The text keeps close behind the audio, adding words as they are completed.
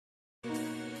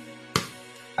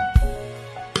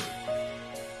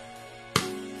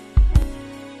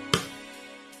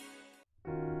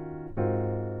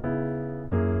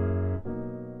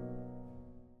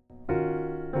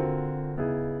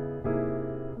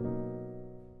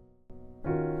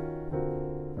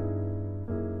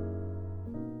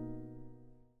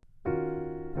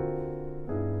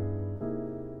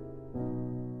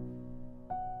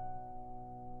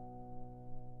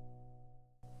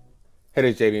Hey,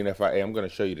 this is JD and FIA. I'm going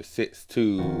to show you the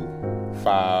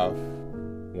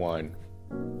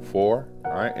 6-2-5-1-4, all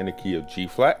right, in the key of G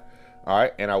flat, all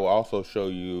right, and I will also show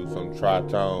you some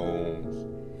tritones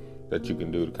that you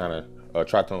can do to kind of,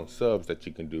 tritone subs that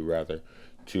you can do rather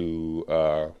to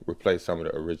replace some of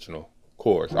the original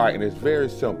chords. All right, and it's very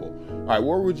simple. All right,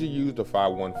 where would you use the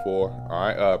 5-1-4? All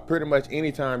right, pretty much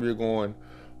anytime you're going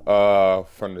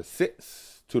from the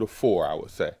 6 to the 4, I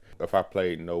would say. If I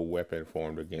played no weapon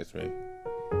formed against me.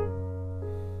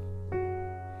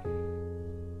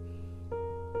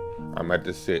 I'm at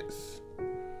the 6.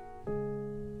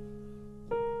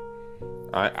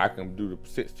 I can do the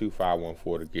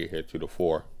 6-2-5-1-4 to get here to the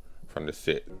 4 from the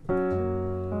 6.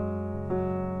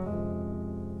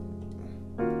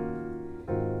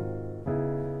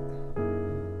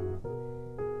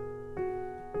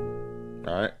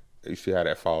 All right, you see how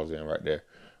that falls in right there.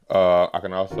 I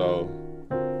can also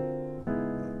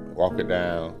walk it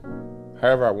down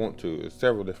however I want to. There's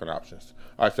several different options.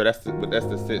 All right, so that's the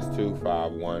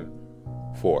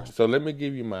 6-2-5-1-4. So let me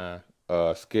give you my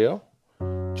scale.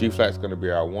 G flat's going to be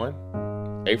our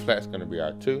 1, A flat's going to be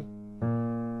our 2,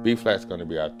 B flat's going to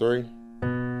be our 3.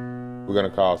 We're going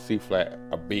to call C flat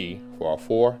a B for our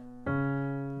 4.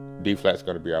 D flat's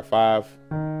going to be our 5.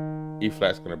 E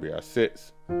flat's going to be our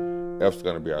 6. F's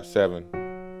going to be our 7.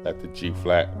 At the G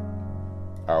flat,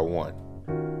 our 1.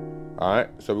 All right,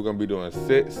 so we're going to be doing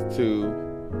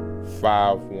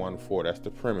 6-2-5-1-4. That's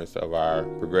the premise of our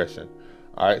progression.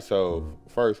 All right, so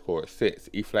first chord, 6,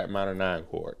 E flat minor 9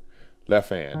 chord.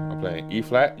 Left hand, I'm playing E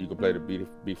flat. You can play the B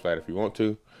flat if you want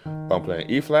to. But I'm playing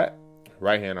E flat.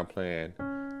 Right hand, I'm playing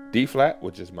D flat,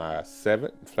 which is my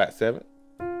 7, flat 7.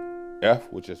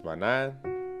 F, which is my 9.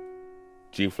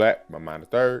 G flat, my minor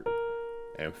 3rd.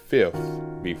 And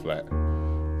 5th, B flat.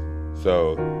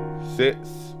 So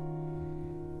 6.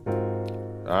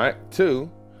 All right, 2.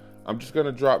 I'm just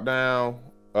gonna drop down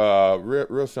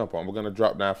real simple. I'm gonna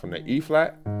drop down from the E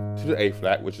flat to the A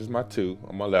flat, which is my 2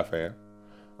 on my left hand.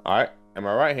 All right, and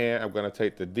my right hand, I'm gonna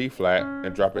take the D flat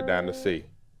and drop it down to C.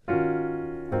 All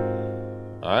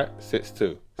right,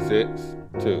 6-2,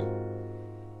 6-2.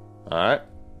 All right,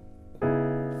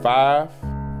 5.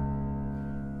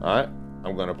 All right,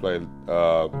 I'm gonna play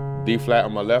D flat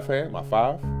on my left hand, my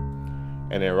 5.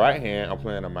 And then right hand, I'm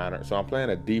playing a minor. So I'm playing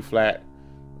a D flat.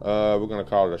 We're gonna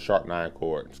call it a sharp 9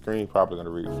 chord. Screen's probably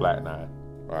gonna read flat 9,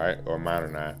 all right, or minor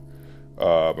 9.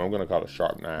 But I'm gonna call it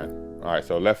sharp 9. All right,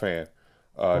 so left hand,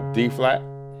 D flat.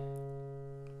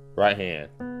 Right hand,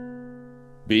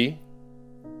 B,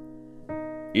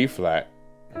 E flat,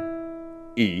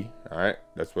 E. All right,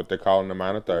 that's what they're calling the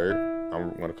minor 3rd. I'm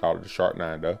gonna call it the sharp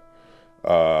 9 though.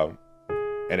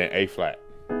 And then A flat.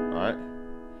 All right.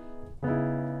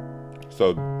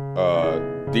 So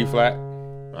D flat,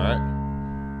 all right.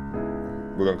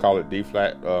 We're gonna call it D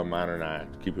flat minor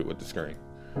 9 to keep it with the screen.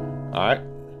 All right.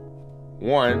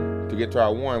 1, to get to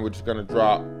our 1, we're just gonna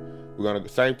drop. We're gonna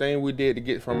same thing we did to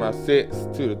get from our 6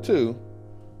 to the 2.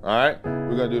 All right.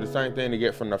 We're gonna do the same thing to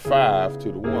get from the 5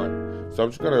 to the 1. So I'm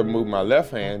just gonna move my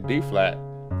left hand D flat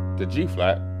to G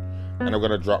flat, and I'm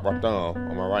gonna drop my thumb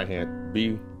on my right hand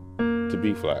B to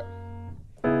B flat.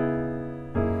 All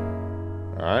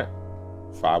right.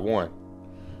 5-1.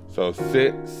 So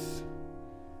 6,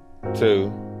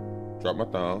 2, drop my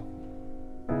thumb.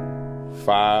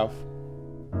 5,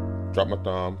 drop my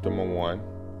thumb to my 1.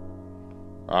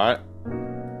 All right.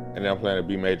 And then I'm playing a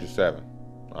B major 7.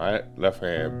 All right. Left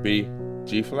hand B,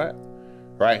 G flat.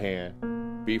 Right hand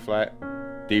B flat,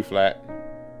 D flat,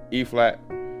 E flat,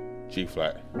 G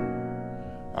flat.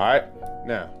 All right.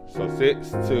 Now, so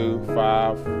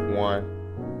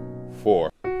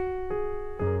 6-2-5-1-4.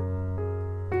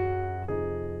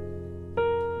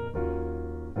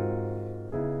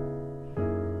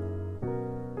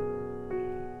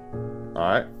 All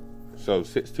right, so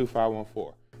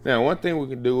 6-2-5-1-4. Now, one thing we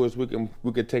can do is we can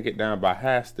take it down by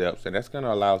half steps, and that's going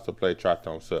to allow us to play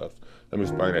tritone subs. Let me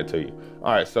explain that to you.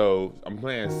 All right, so I'm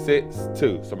playing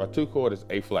 6-2. So my 2 chord is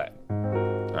A flat.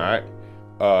 All right,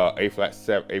 A flat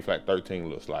 7, A flat 13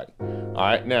 looks like. All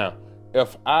right, now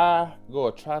if I go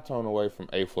a tritone away from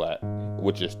A flat,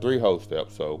 which is 3 whole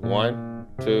steps, so 1,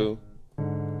 2,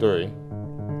 3.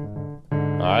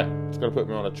 All right, it's going to put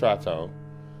me on a tritone.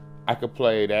 I could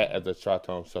play that as a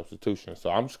tritone substitution. So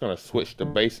I'm just gonna switch the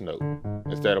bass note.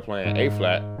 Instead of playing A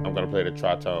flat, I'm gonna play the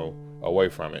tritone away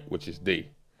from it, which is D,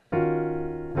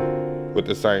 with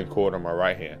the same chord on my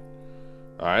right hand.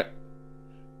 All right.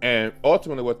 And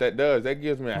ultimately what that does, that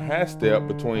gives me a half step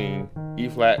between E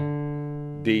flat,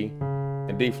 D,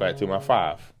 and D flat to my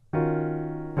 5.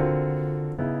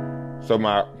 So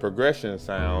my progression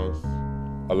sounds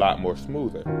a lot more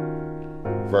smoother.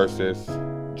 versus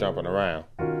jumping around.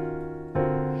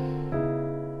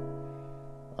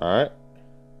 All right.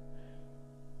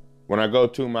 When I go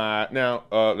to my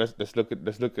let's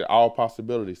look at all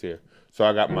possibilities here. So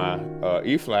I got my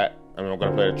E flat. I'm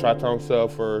gonna play the tritone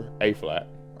sub for A flat.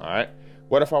 All right.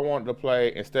 What if I wanted to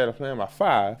play, instead of playing my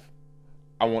 5,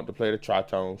 I want to play the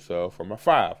tritone sub for my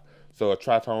 5. So a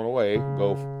tritone away,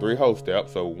 go 3 whole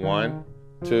steps. So 1,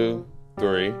 2,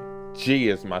 3. G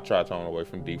is my tritone away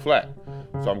from D flat.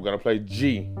 So I'm gonna play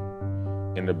G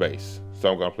in the bass.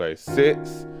 So I'm gonna play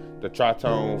 6, the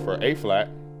tritone for A flat,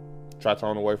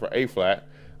 tritone away for A flat.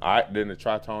 All right, then the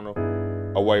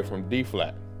tritone away from D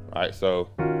flat. All right, so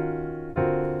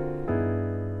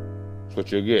that's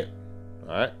what you'll get.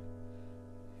 All right.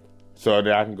 So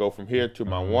then I can go from here to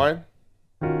my 1.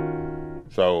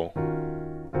 So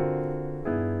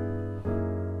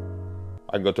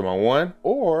I can go to my 1,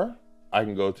 or I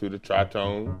can go to the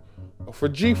tritone for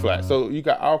G flat. So you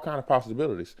got all kind of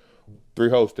possibilities. 3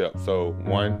 whole steps. So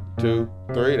 1, 2,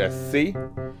 3, that's C.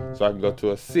 So I can go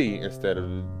to a C instead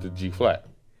of the G flat.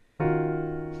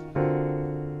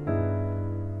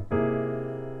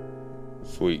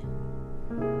 Sweet.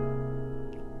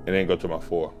 And then go to my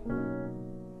 4.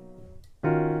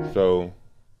 So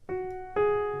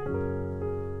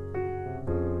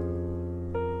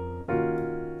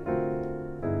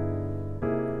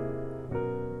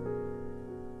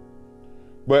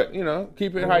but you know,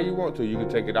 keep it how you want to. You can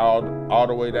take it all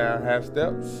the way down half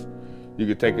steps. You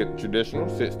could take it traditional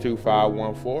 6, 2, 5,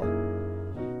 1,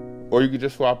 4, or you could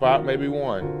just swap out maybe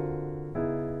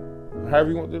 1. However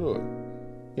you want to do it.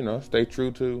 You know, stay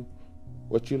true to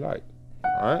what you like.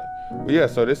 All right. But yeah,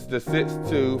 so this is the 6,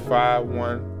 2, 5,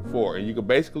 1, 4, and you can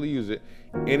basically use it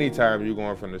anytime you're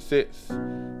going from the 6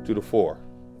 to the 4.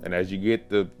 And as you get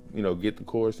the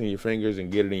chords in your fingers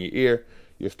and get it in your ear,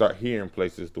 you'll start hearing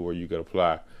places to where you can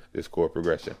apply this chord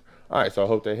progression. All right, so I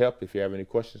hope they helped. If you have any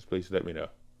questions, please let me know.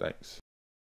 Thanks.